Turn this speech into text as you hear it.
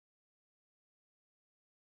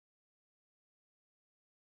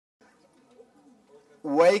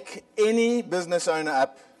wake any business owner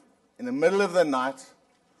up in the middle of the night,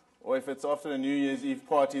 or if it's after a New Year's Eve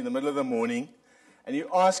party in the middle of the morning, and you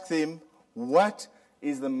ask them, what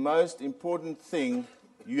is the most important thing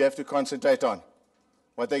you have to concentrate on?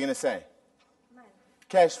 What they're going to say? Money.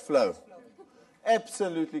 Cash flow.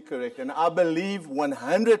 Absolutely correct. And I believe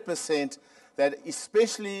 100% that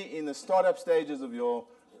especially in the startup stages of your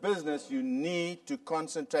business, you need to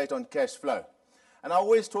concentrate on cash flow. And I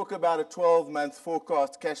always talk about a 12-month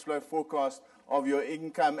forecast, cash flow forecast of your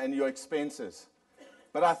income and your expenses.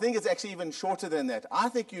 But I think it's actually even shorter than that. I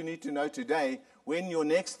think you need to know today when your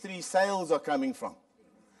next 3 sales are coming from.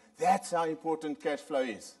 That's how important cash flow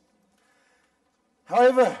is.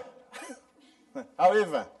 However,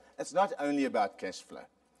 it's not only about cash flow.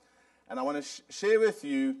 And I want to share with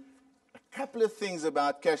you a couple of things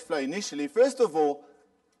about cash flow initially. First of all,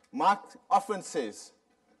 Mark often says,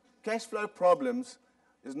 cash flow problems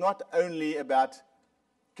is not only about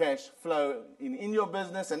cash flow in your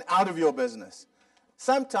business and out of your business.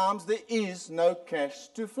 Sometimes there is no cash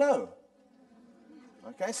to flow.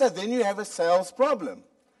 Okay, so then you have a sales problem.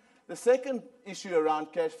 The second issue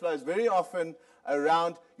around cash flow is very often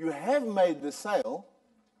around you have made the sale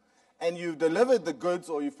and you've delivered the goods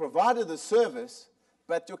or you've provided the service,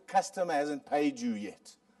 but your customer hasn't paid you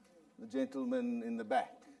yet. The gentleman in the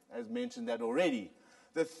back has mentioned that already.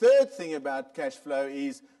 The third thing about cash flow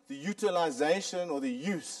is the utilization or the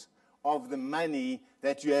use of the money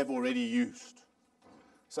that you have already used.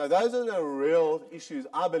 So those are the real issues,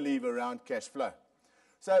 I believe, around cash flow.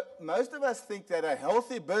 So most of us think that a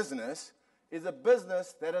healthy business is a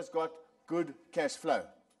business that has got good cash flow.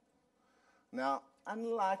 Now,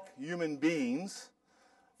 unlike human beings,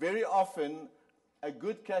 very often a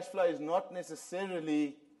good cash flow is not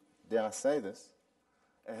necessarily, dare I say this,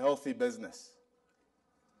 a healthy business.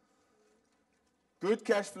 Good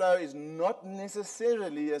cash flow is not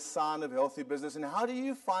necessarily a sign of healthy business. And how do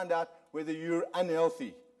you find out whether you're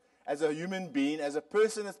unhealthy? As a human being, as a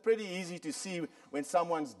person, it's pretty easy to see when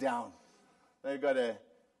someone's down. They've got a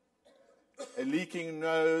leaking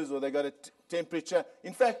nose or they've got a temperature.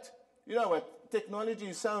 In fact, you know what? Technology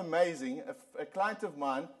is so amazing. A client of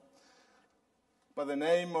mine by the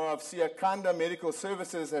name of Siakanda Medical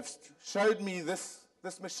Services have showed me this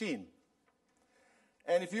machine.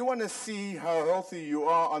 And if you want to see how healthy you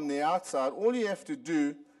are on the outside, all you have to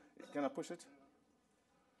do, can I push it?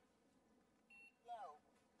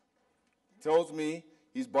 Tells me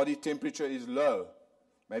his body temperature is low.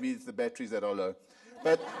 Maybe it's the batteries that are low.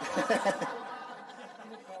 But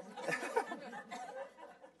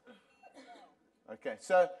okay,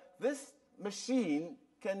 so this machine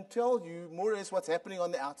can tell you more or less what's happening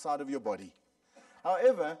on the outside of your body.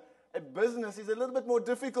 However, a business is a little bit more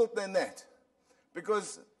difficult than that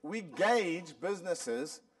because we gauge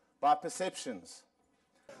businesses by perceptions.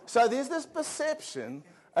 So there's this perception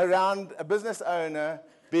around a business owner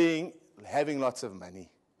having lots of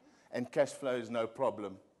money, and cash flow is no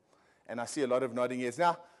problem. And I see a lot of nodding heads.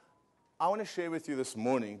 Now, I want to share with you this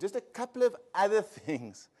morning just a couple of other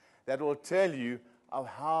things that will tell you of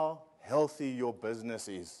how healthy your business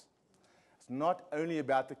is. It's not only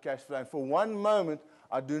about the cash flow. And for one moment,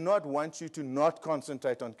 I do not want you to not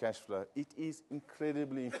concentrate on cash flow. It is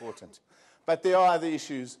incredibly important. But there are other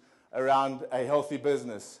issues around a healthy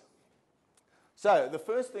business. So the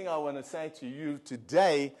first thing I want to say to you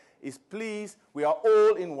today is, please, we are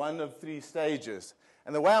all in one of 3 stages.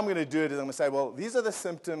 And the way I'm going to do it is I'm going to say, well, these are the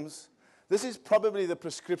symptoms. This is probably the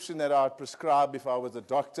prescription that I would prescribe if I was a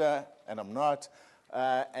doctor, and I'm not.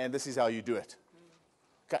 And this is how you do it.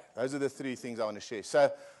 Okay, those are the 3 things I want to share.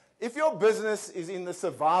 So if your business is in the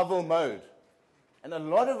survival mode, and a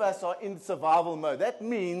lot of us are in survival mode, that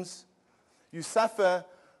means you suffer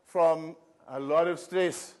from a lot of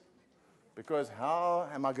stress. Because how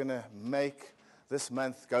am I going to make this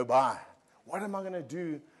month go by? What am I going to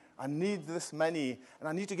do? I need this money, and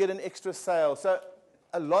I need to get an extra sale. So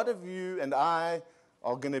a lot of you and I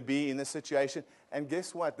are going to be in this situation. And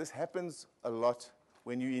guess what? This happens a lot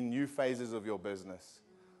when you're in new phases of your business.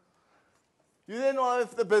 You then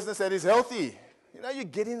have the business that is healthy. You know, you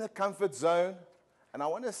get in the comfort zone. And I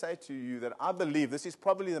want to say to you that I believe this is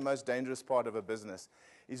probably the most dangerous part of a business,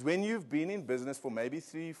 is when you've been in business for maybe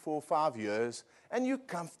 3, 4, 5 years, and you're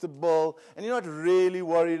comfortable, and you're not really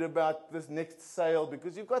worried about this next sale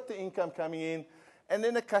because you've got the income coming in, and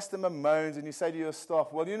then a customer moans, and you say to your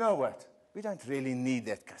staff, well, you know what? We don't really need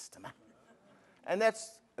that customer. And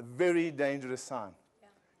that's a very dangerous sign.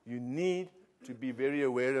 Yeah. You need to be very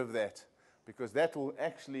aware of that, because that will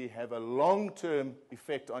actually have a long-term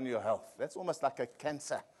effect on your health. That's almost like a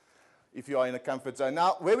cancer if you are in a comfort zone.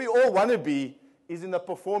 Now, where we all want to be is in the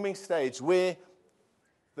performing stage, where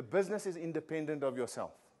the business is independent of yourself.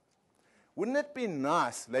 Wouldn't it be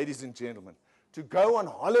nice, ladies and gentlemen, to go on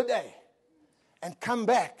holiday and come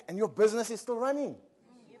back and your business is still running?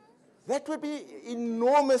 That would be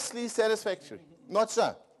enormously satisfactory. Not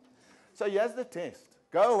so. So here's the test.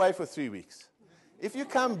 Go away for 3 weeks. If you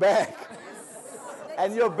come back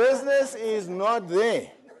and your business is not there,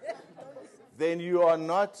 then you are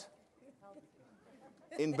not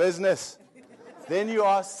in business. Then you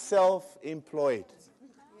are self-employed.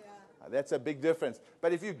 That's a big difference.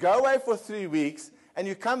 But if you go away for 3 weeks and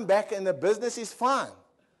you come back and the business is fine,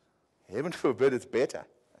 heaven forbid it's better,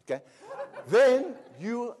 okay? Then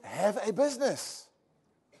you have a business.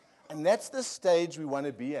 And that's the stage we want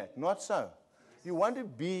to be at. Not so. You want to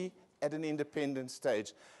be at an independent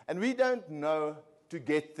stage. And we don't know to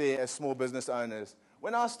get there as small business owners.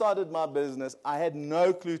 When I started my business, I had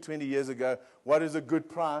no clue 20 years ago what is a good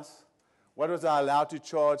price, what was I allowed to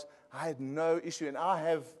charge. I had no issue. And I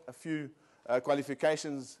have a few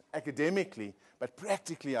qualifications academically, but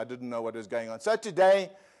practically I didn't know what was going on. So today,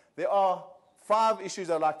 there are 5 issues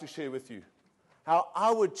I'd like to share with you. How I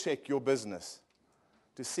would check your business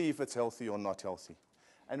to see if it's healthy or not healthy.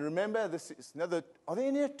 And remember, this is another. Are there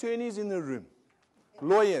any attorneys in the room?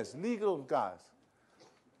 Lawyers, legal guys,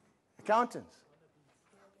 accountants?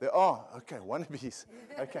 There are. Okay, wannabes.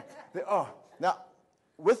 Okay, there are. Now,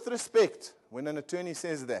 with respect, when an attorney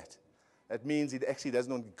says that, that means he actually does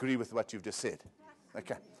not agree with what you've just said.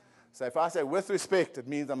 Okay. So if I say with respect, it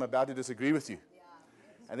means I'm about to disagree with you.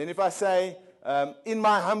 And then if I say, in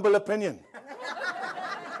my humble opinion,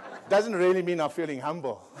 doesn't really mean I'm feeling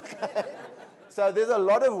humble. So there's a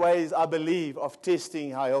lot of ways, I believe, of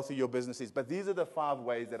testing how healthy your business is. But these are the 5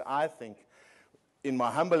 ways that I think, in my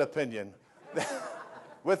humble opinion,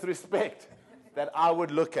 with respect, that I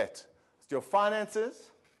would look at. It's your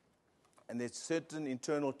finances, and there's certain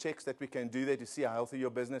internal checks that we can do there to see how healthy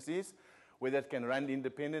your business is, whether it can run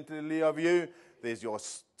independently of you. There's your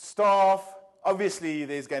staff. Obviously,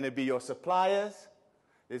 there's going to be your suppliers.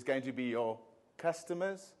 There's going to be your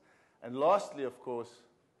customers. And lastly, of course,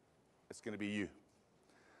 it's going to be you.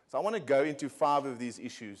 So I want to go into 5 of these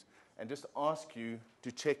issues and just ask you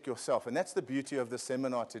to check yourself. And that's the beauty of the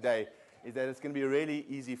seminar today, is that it's going to be really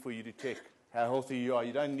easy for you to check how healthy you are.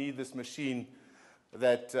 You don't need this machine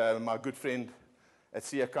that my good friend at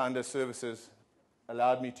Siakanda Services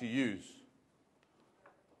allowed me to use.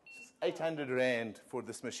 It's 800 Rand for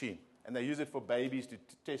this machine. And they use it for babies to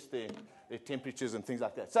test their temperatures and things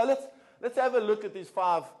like that. So let's have a look at these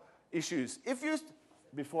 5 issues.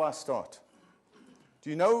 Before I start, do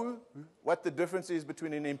you know what the difference is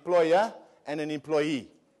between an employer and an employee?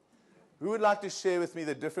 Who would like to share with me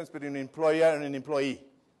the difference between an employer and an employee?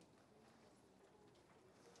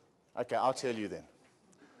 Okay, I'll tell you then.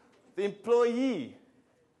 The employee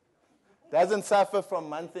doesn't suffer from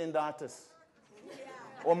month-enditis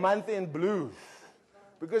or month-end blues.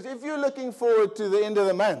 Because if you're looking forward to the end of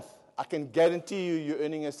the month, I can guarantee you're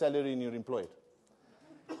earning a salary and you're employed.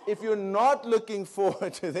 If you're not looking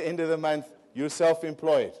forward to the end of the month, you're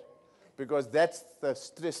self-employed, because that's the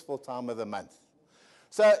stressful time of the month.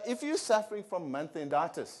 So if you're suffering from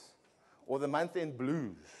month-enditis or the month-end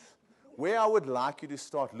blues, where I would like you to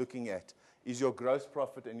start looking at is your gross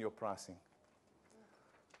profit and your pricing.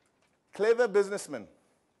 Clever businessmen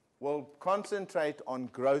will concentrate on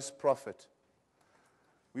gross profit.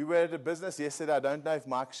 We were at a business yesterday, I don't know if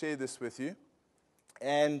Mark shared this with you,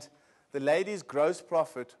 and the lady's gross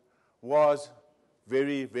profit was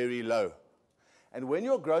very, very low. And when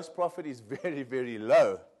your gross profit is very, very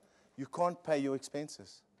low, you can't pay your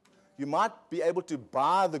expenses. You might be able to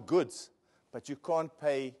buy the goods, but you can't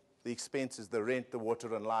pay the expenses, the rent, the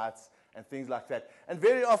water and lights, and things like that. And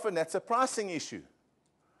very often that's a pricing issue.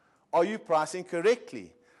 Are you pricing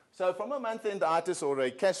correctly? So from a month-enditis or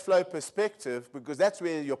a cash flow perspective, because that's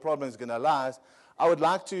where your problem is going to lie, I would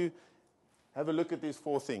like to have a look at these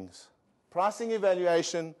 4 things. Pricing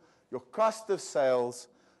evaluation, your cost of sales,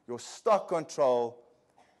 your stock control,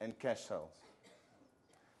 and cash sales.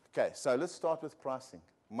 Okay, so let's start with pricing.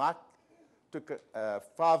 Mike took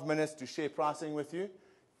 5 minutes to share pricing with you.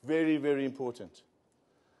 Very, very important.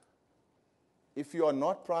 If you are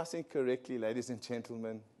not pricing correctly, ladies and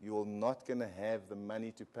gentlemen, you're not going to have the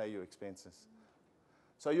money to pay your expenses.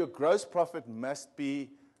 So your gross profit must be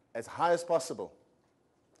as high as possible.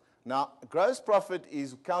 Now, gross profit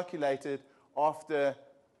is calculated after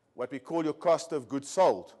what we call your cost of goods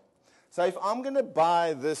sold. So if I'm going to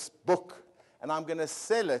buy this book and I'm going to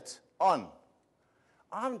sell it on,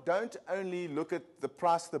 I don't only look at the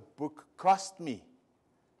price the book cost me.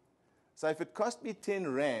 So if it cost me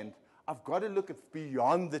 10 Rand, I've got to look at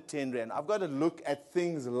beyond the 10 rand. I've got to look at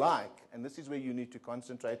things like, and this is where you need to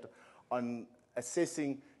concentrate on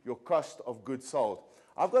assessing your cost of goods sold.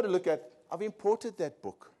 I've got to look at, I've imported that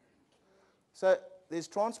book. So there's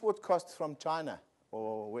transport costs from China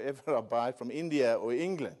or wherever I buy it, from India or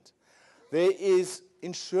England. There is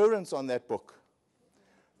insurance on that book.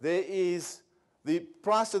 There is the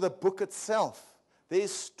price of the book itself.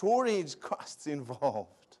 There's storage costs involved.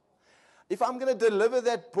 If I'm going to deliver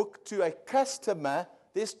that book to a customer,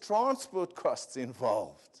 there's transport costs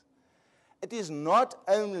involved. It is not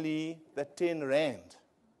only the 10 rand.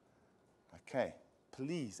 Okay,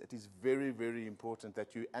 please, it is very, very important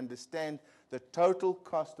that you understand the total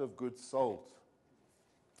cost of goods sold.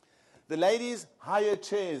 The ladies hire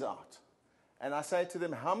chairs out. And I say to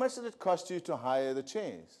them, how much did it cost you to hire the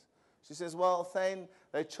chairs? She says, well, Thayn,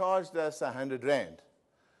 they charged us 100 rand.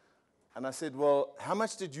 And I said, well, how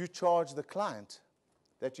much did you charge the client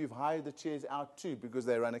that you've hired the chairs out to because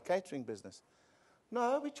they run a catering business?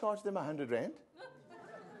 No, we charged them 100 rand.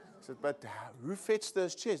 I said, but who fetched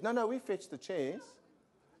those chairs? No, we fetched the chairs.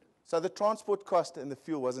 So the transport cost and the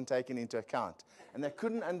fuel wasn't taken into account. And they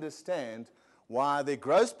couldn't understand why their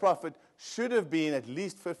gross profit should have been at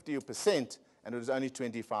least 50%, and it was only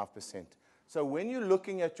 25%. So when you're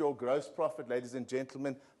looking at your gross profit, ladies and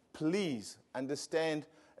gentlemen, please understand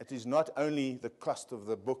it is not only the cost of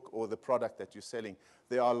the book or the product that you're selling.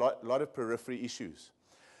 There are a lot of periphery issues.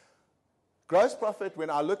 Gross profit, when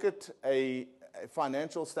I look at a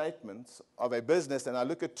financial statements of a business, and I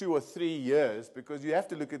look at 2 or 3 years, because you have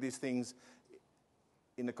to look at these things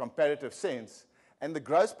in a comparative sense, and the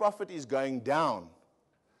gross profit is going down,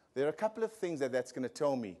 there are a couple of things that's going to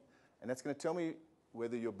tell me. And that's going to tell me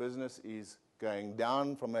whether your business is going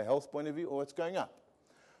down from a health point of view or it's going up.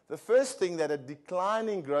 The first thing that a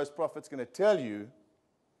declining gross profit is going to tell you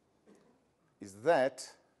is that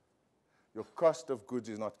your cost of goods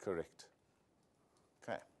is not correct.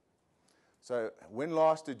 Okay. So when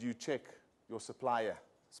last did you check your supplier's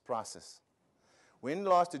prices? When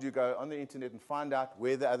last did you go on the internet and find out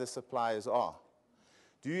where the other suppliers are?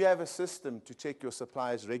 Do you have a system to check your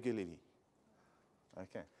suppliers regularly?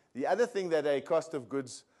 Okay. The other thing that a cost of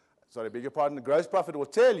goods, beg your pardon, the gross profit will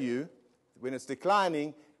tell you when it's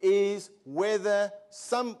declining is whether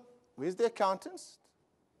where's the accountants?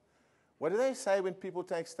 What do they say when people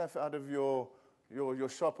take stuff out of your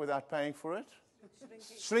shop without paying for it?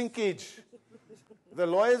 Shrinkage. The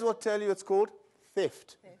lawyers will tell you it's called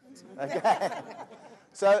theft. Okay.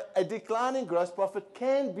 So a declining gross profit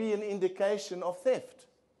can be an indication of theft.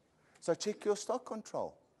 So check your stock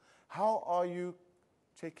control. How are you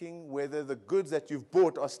checking whether the goods that you've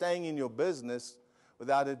bought are staying in your business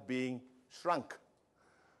without it being shrunk?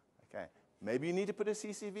 Okay. Maybe you need to put a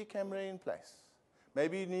CCTV camera in place.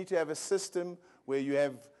 Maybe you need to have a system where you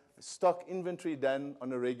have stock inventory done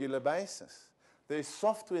on a regular basis. There's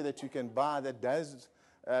software that you can buy that does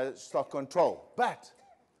stock control. But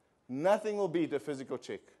nothing will beat a physical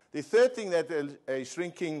check. The third thing that a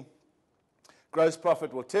shrinking gross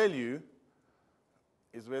profit will tell you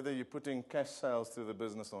is whether you're putting cash sales through the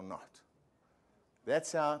business or not.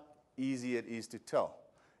 That's how easy it is to tell.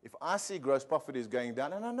 If I see gross profit is going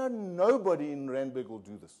down, and I know nobody in Randburg will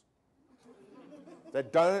do this.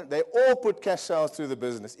 They all put cash sales through the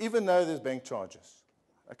business, even though there's bank charges.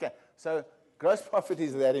 Okay, so gross profit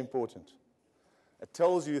is that important. It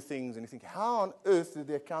tells you things, and you think, how on earth did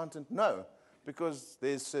the accountant know? Because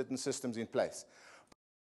there's certain systems in place.